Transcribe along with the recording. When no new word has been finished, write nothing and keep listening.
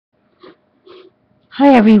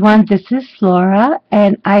Hi everyone, this is Laura,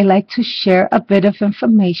 and I like to share a bit of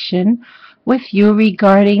information with you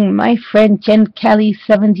regarding my friend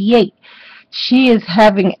JENCALI78. She is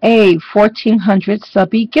having a 1400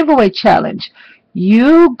 Subbie giveaway challenge.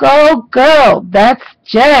 You go, girl! That's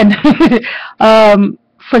Jen.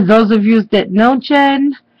 For those of you that know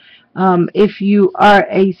Jen, if you are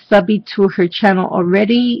a Subbie to her channel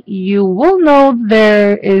already, you will know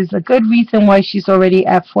there is a good reason why she's already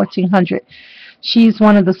at 1400. She's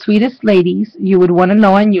one of the sweetest ladies you would want to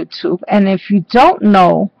know on YouTube. And if you don't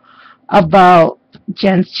know about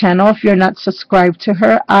Jen's channel, if you're not subscribed to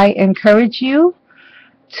her, I encourage you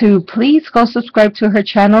to please go subscribe to her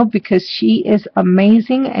channel because she is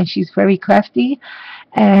amazing and she's very crafty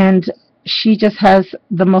and she just has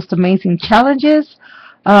the most amazing challenges.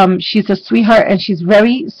 She's a sweetheart and she's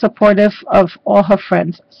very supportive of all her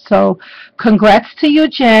friends. So congrats to you,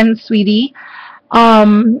 Jen, sweetie.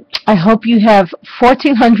 I hope you have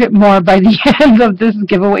 1400 more by the end of this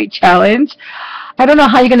giveaway challenge. I don't know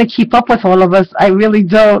how you're going to keep up with all of us. I really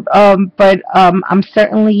don't. But I'm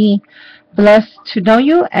certainly blessed to know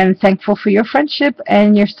you and thankful for your friendship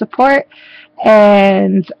and your support.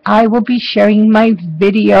 And I will be sharing my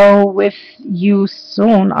video with you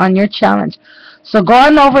soon on your challenge. So go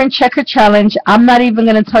on over and check her challenge. I'm not even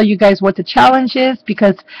going to tell you guys what the challenge is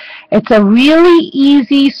because it's a really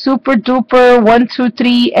easy, super duper, 1, 2,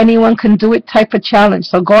 3, anyone can do it type of challenge.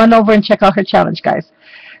 So go on over and check out her challenge, guys.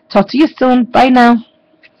 Talk to you soon. Bye now.